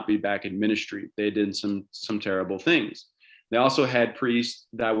should not be back in ministry. They did some terrible things. They also had priests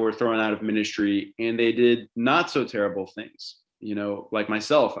that were thrown out of ministry and they did not so terrible things. Like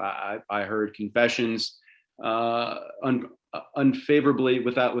myself, I heard confessions unfavorably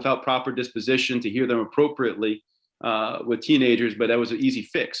without proper disposition to hear them appropriately with teenagers, but that was an easy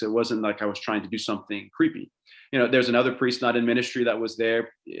fix. It wasn't like I was trying to do something creepy. There's another priest not in ministry that was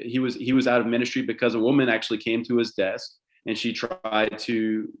there. He was out of ministry because a woman actually came to his desk and she tried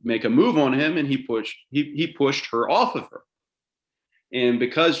to make a move on him, and he pushed her off of her. And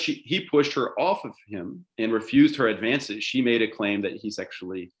because he pushed her off of him and refused her advances, she made a claim that he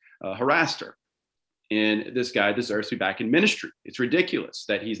sexually harassed her. And this guy deserves to be back in ministry. It's ridiculous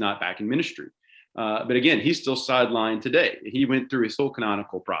that he's not back in ministry. But again, he's still sidelined today. He went through his whole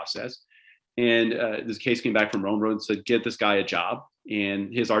canonical process. And this case came back from Rome and said, get this guy a job.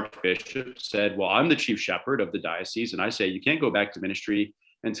 And his archbishop said, well, I'm the chief shepherd of the diocese. And I say, you can't go back to ministry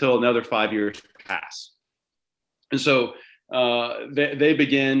until another 5 years pass. And so they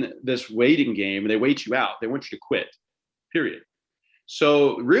begin this waiting game, and they wait you out. They want you to quit, period.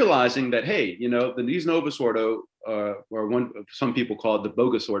 So realizing that, hey, these Novus Ordo, some people call it the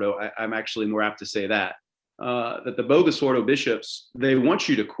bogus Ordo. I'm actually more apt to say that the bogus Ordo bishops, they want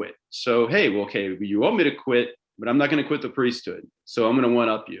you to quit. So, hey, well, okay, you want me to quit, but I'm not going to quit the priesthood. So I'm going to one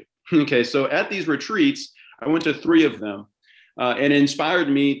up you. Okay, so at these retreats, I went to 3 of them, and it inspired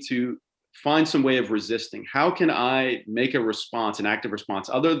me to find some way of resisting. How can I make a response, an active response,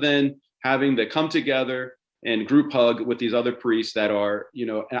 other than having to come together and group hug with these other priests that are,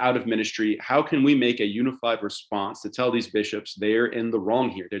 out of ministry? How can we make a unified response to tell these bishops they're in the wrong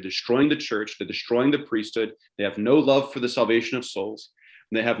here? They're destroying the church. They're destroying the priesthood. They have no love for the salvation of souls.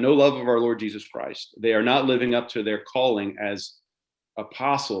 And they have no love of our Lord Jesus Christ. They are not living up to their calling as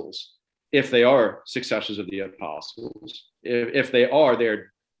apostles, if they are successors of the apostles. If they are,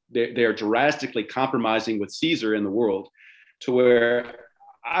 they're drastically compromising with Caesar in the world, to where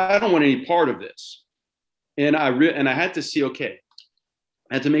I don't want any part of this. And I had to see, okay,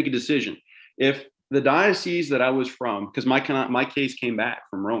 I had to make a decision. If the diocese that I was from, because my case came back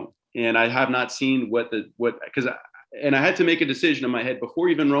from Rome, and I have not seen and I had to make a decision in my head before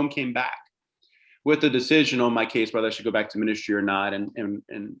even Rome came back with the decision on my case, whether I should go back to ministry or not, and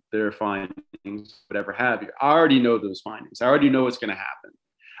their findings, whatever have you. I already know those findings. I already know what's going to happen.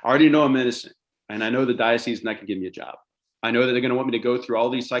 I already know I'm innocent, and I know the diocese is not going to give me a job. I know that they're going to want me to go through all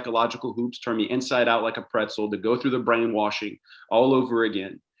these psychological hoops, turn me inside out like a pretzel, to go through the brainwashing all over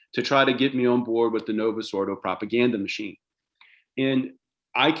again, to try to get me on board with the Novus Ordo propaganda machine. And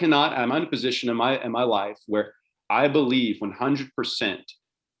I'm in a position in my life where I believe 100%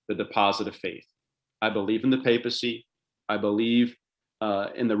 the deposit of faith. I believe in the papacy. I believe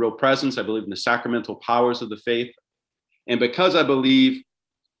in the real presence. I believe in the sacramental powers of the faith. And because I believe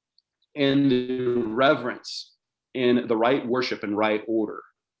in the reverence, in the right worship and right order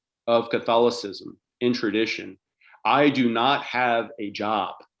of Catholicism in tradition, I do not have a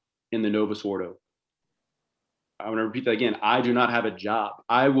job in the Novus Ordo. I want to repeat that again. I do not have a job.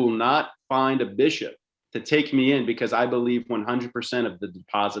 I will not find a bishop to take me in because I believe 100% of the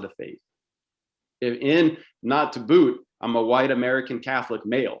deposit of faith. Not to boot, I'm a white American Catholic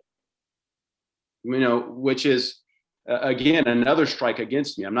male, which is, again, another strike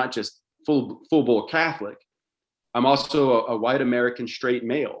against me. I'm not just full-bore Catholic. I'm also a white American straight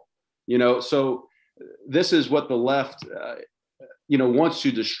male, so this is what the left, wants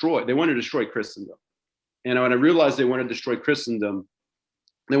to destroy. They want to destroy Christendom. And when I realized they want to destroy Christendom,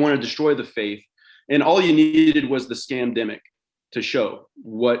 they want to destroy the faith. And all you needed was the scamdemic to show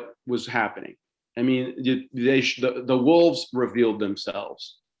what was happening. I mean, the wolves revealed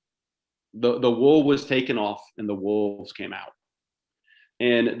themselves. The wool was taken off and the wolves came out.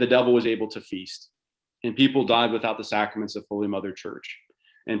 And the devil was able to feast. And people died without the sacraments of Holy Mother Church.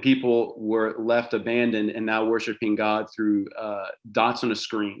 And people were left abandoned and now worshiping God through dots on a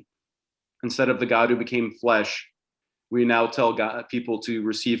screen. Instead of the God who became flesh, we now tell people to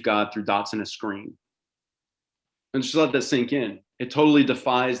receive God through dots on a screen. And just let that sink in. It totally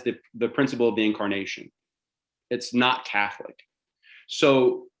defies the principle of the incarnation. It's not Catholic.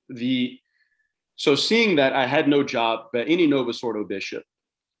 So seeing that I had no job at any Novus Ordo bishop,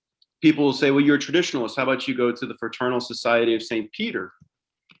 people will say, well, you're a traditionalist. How about you go to the Fraternal Society of St. Peter?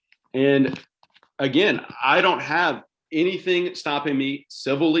 And again, I don't have anything stopping me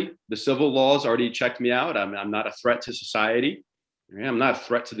civilly. The civil laws already checked me out. I'm not a threat to society. I'm not a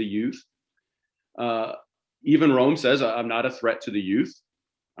threat to the youth. Even Rome says I'm not a threat to the youth.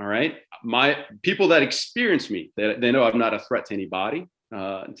 All right. My people that experience me, they know I'm not a threat to anybody,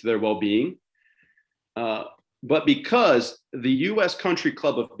 to their well-being. But because the U.S. Country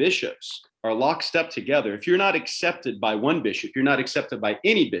Club of Bishops are lockstep together, if you're not accepted by one bishop, you're not accepted by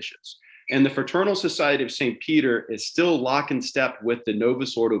any bishops. And the Fraternal Society of St. Peter is still lock and step with the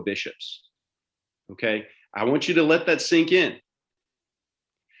Novus Ordo bishops. Okay, I want you to let that sink in.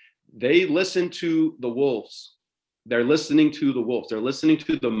 They listen to the wolves. They're listening to the wolves. They're listening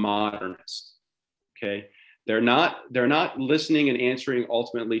to the modernists. Okay, they're not listening and answering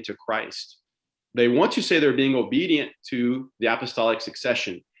ultimately to Christ. They want to say they're being obedient to the apostolic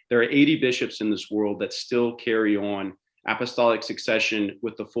succession. There are 80 bishops in this world that still carry on apostolic succession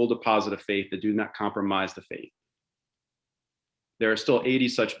with the full deposit of faith that do not compromise the faith. There are still 80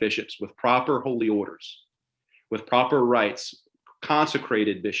 such bishops with proper holy orders, with proper rites,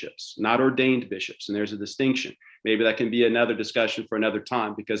 consecrated bishops, not ordained bishops. And there's a distinction. Maybe that can be another discussion for another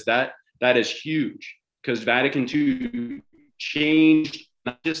time, because that is huge, because Vatican II changed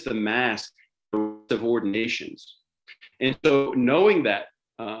not just the mass of ordinations. And so knowing that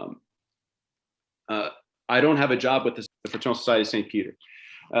I don't have a job with the Fraternal Society of St. Peter,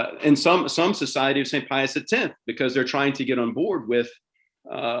 in some society of St. Pius X, because they're trying to get on board with,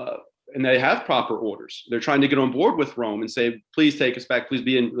 and they have proper orders. They're trying to get on board with Rome and say, please take us back, let's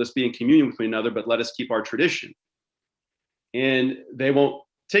be in communion with one another, but let us keep our tradition. And they won't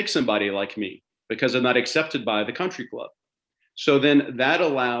take somebody like me because they're not accepted by the country club. So then that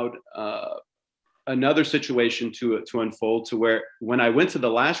allowed another situation to unfold, to where when I went to the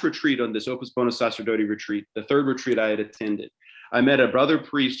last retreat on this Opus Bonus Sacerdote retreat, the third retreat I had attended, I met a brother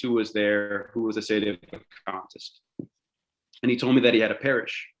priest who was there, who was a sedevacantist. And he told me that he had a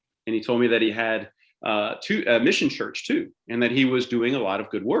parish. And he told me that he had a mission church too, and that he was doing a lot of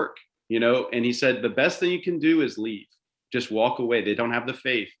good work, and he said, the best thing you can do is leave, just walk away. They don't have the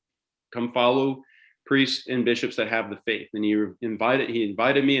faith. Come follow priests and bishops that have the faith. And he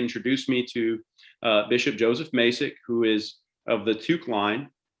invited me, introduced me to Bishop Joseph Masick, who is of the Tuc line.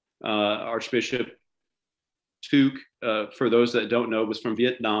 Archbishop Tuc, for those that don't know, was from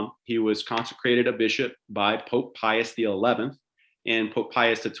Vietnam. He was consecrated a bishop by Pope Pius XI, and Pope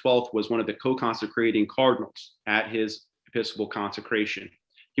Pius XII was one of the co-consecrating cardinals at his episcopal consecration.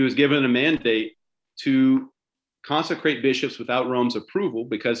 He was given a mandate to consecrate bishops without Rome's approval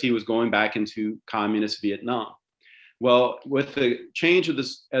because he was going back into communist Vietnam. Well, with the change of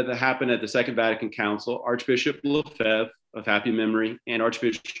this that happened at the Second Vatican Council, Archbishop Lefebvre of happy memory and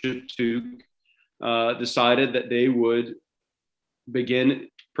Archbishop Tuc decided that they would begin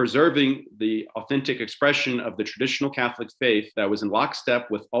preserving the authentic expression of the traditional Catholic faith that was in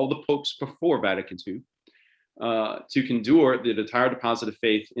lockstep with all the popes before Vatican II, to endure the entire deposit of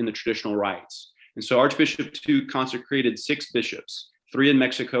faith in the traditional rites. And so Archbishop Tuc consecrated 6 bishops, 3 in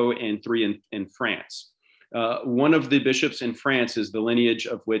Mexico and 3 in France. One of the bishops in France is the lineage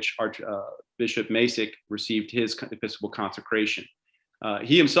of which Bishop Masick received his episcopal consecration.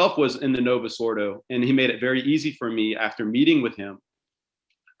 He himself was in the Novus Ordo, and he made it very easy for me after meeting with him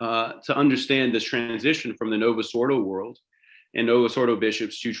to understand this transition from the Novus Ordo world and Novus Ordo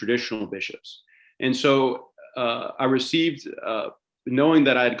bishops to traditional bishops. And so I received, knowing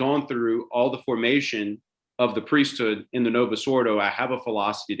that I had gone through all the formation of the priesthood in the Novus Ordo, I have a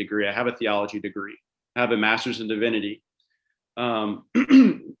philosophy degree, I have a theology degree, I have a master's in divinity.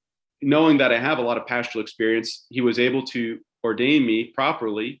 Knowing that I have a lot of pastoral experience, he was able to ordain me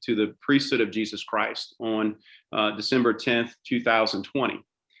properly to the priesthood of Jesus Christ on December 10th, 2020.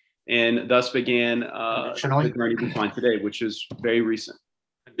 And thus began the journey we find today, which is very recent.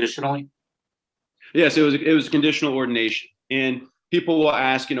 Additionally? Yes, it was conditional ordination. And people will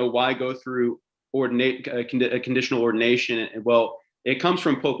ask, why go through a conditional ordination? And well, it comes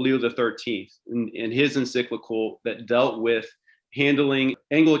from Pope Leo XIII in his encyclical that dealt with handling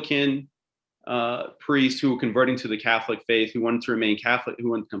Anglican priests who were converting to the Catholic faith, who wanted to remain Catholic, who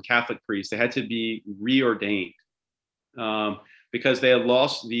wanted to become Catholic priests. They had to be reordained because they had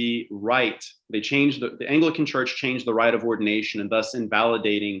lost the right. They changed the Anglican Church changed the rite of ordination, and thus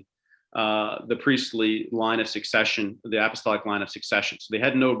invalidating the priestly line of succession, the apostolic line of succession. So they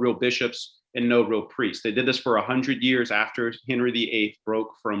had no real bishops and no real priests. They did this for 100 years after Henry VIII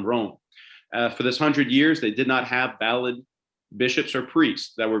broke from Rome. For this 100 years, they did not have valid bishops or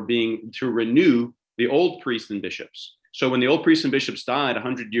priests that were being to renew the old priests and bishops. So when the old priests and bishops died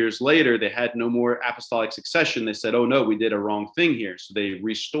 100 years later, they had no more apostolic succession. They said, oh no, we did a wrong thing here. So they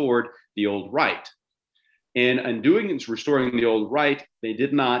restored the old rite. And in restoring the old rite, they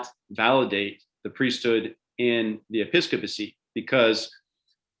did not validate the priesthood in the episcopacy because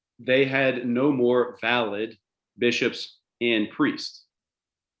they had no more valid bishops and priests.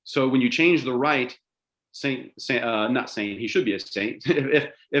 So when you change the rite, not saint, he should be a saint.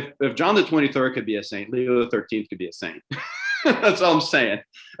 If John the 23rd could be a saint, Leo the 13th could be a saint. That's all I'm saying.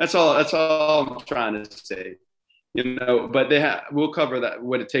 That's all I'm trying to say. But we'll cover that,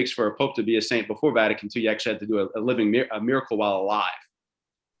 what it takes for a pope to be a saint. Before Vatican II, you actually had to do a miracle while alive.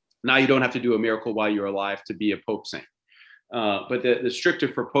 Now you don't have to do a miracle while you're alive to be a pope saint. But the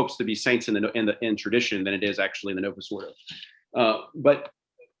stricter for popes to be saints in tradition than it is actually in the Novus Ordo. But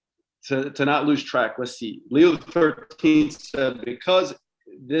to not lose track, let's see. Leo XIII said, because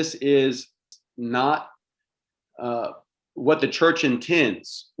this is not what the church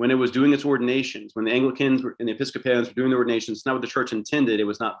intends when it was doing its ordinations, when the Anglicans and the Episcopalians were doing the ordinations, it's not what the church intended, it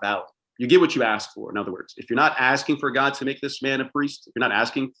was not valid. You get what you ask for. In other words, if you're not asking for God to make this man a priest, if you're not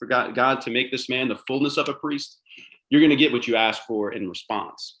asking for God to make this man the fullness of a priest, you're going to get what you ask for in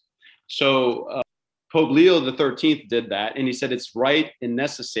response. So Pope Leo XIII did that, and he said it's right and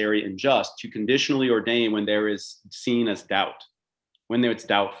necessary and just to conditionally ordain when there is seen as doubt, when it's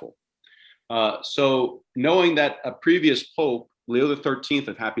doubtful. So knowing that a previous Pope, Leo XIII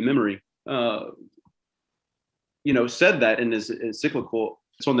of happy memory, said that in his encyclical,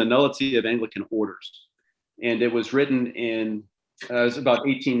 It's on the nullity of Anglican orders. And it was written in, it was about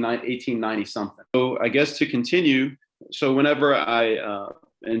 1890 something. So I guess to continue, so whenever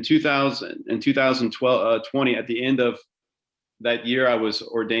in 2012, 20, at the end of that year, I was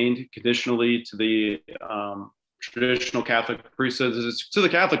ordained conditionally to the traditional Catholic priesthood, to the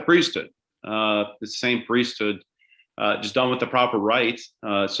Catholic priesthood, the same priesthood, just done with the proper rites,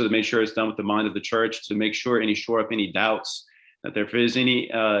 so to make sure it's done with the mind of the church, to make sure shore up any doubts, that if there is any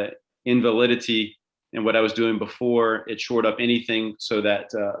invalidity in what I was doing before, it shored up anything, so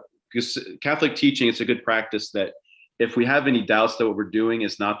that, because Catholic teaching, it's a good practice that if we have any doubts that what we're doing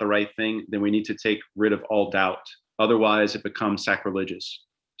is not the right thing, then we need to take rid of all doubt. Otherwise, it becomes sacrilegious.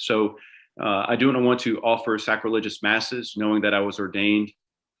 So I do not want to offer sacrilegious masses, knowing that I was ordained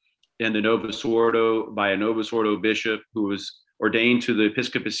in the Novus Ordo by a Novus Ordo bishop who was ordained to the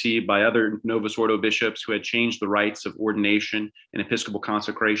episcopacy by other Novus Ordo bishops who had changed the rites of ordination and episcopal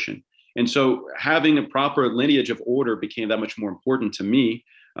consecration. And so having a proper lineage of order became that much more important to me,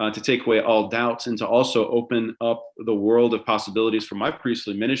 to take away all doubts and to also open up the world of possibilities for my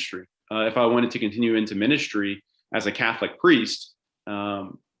priestly ministry. If I wanted to continue into ministry as a Catholic priest, I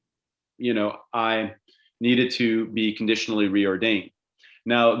needed to be conditionally reordained.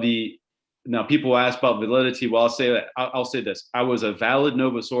 Now people ask about validity. Well, I'll say this: I was a valid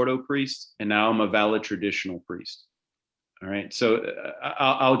Novus Ordo priest, and now I'm a valid traditional priest. All right, so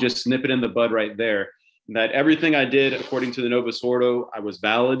I'll just nip it in the bud right there. That everything I did according to the Novus Ordo, I was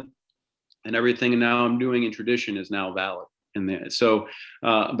valid, and everything now I'm doing in tradition is now valid. And so,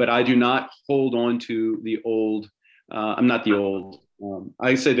 but I do not hold on to the old. I'm not the old.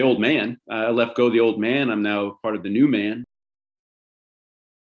 I say the old man. I let go of the old man. I'm now part of the new man.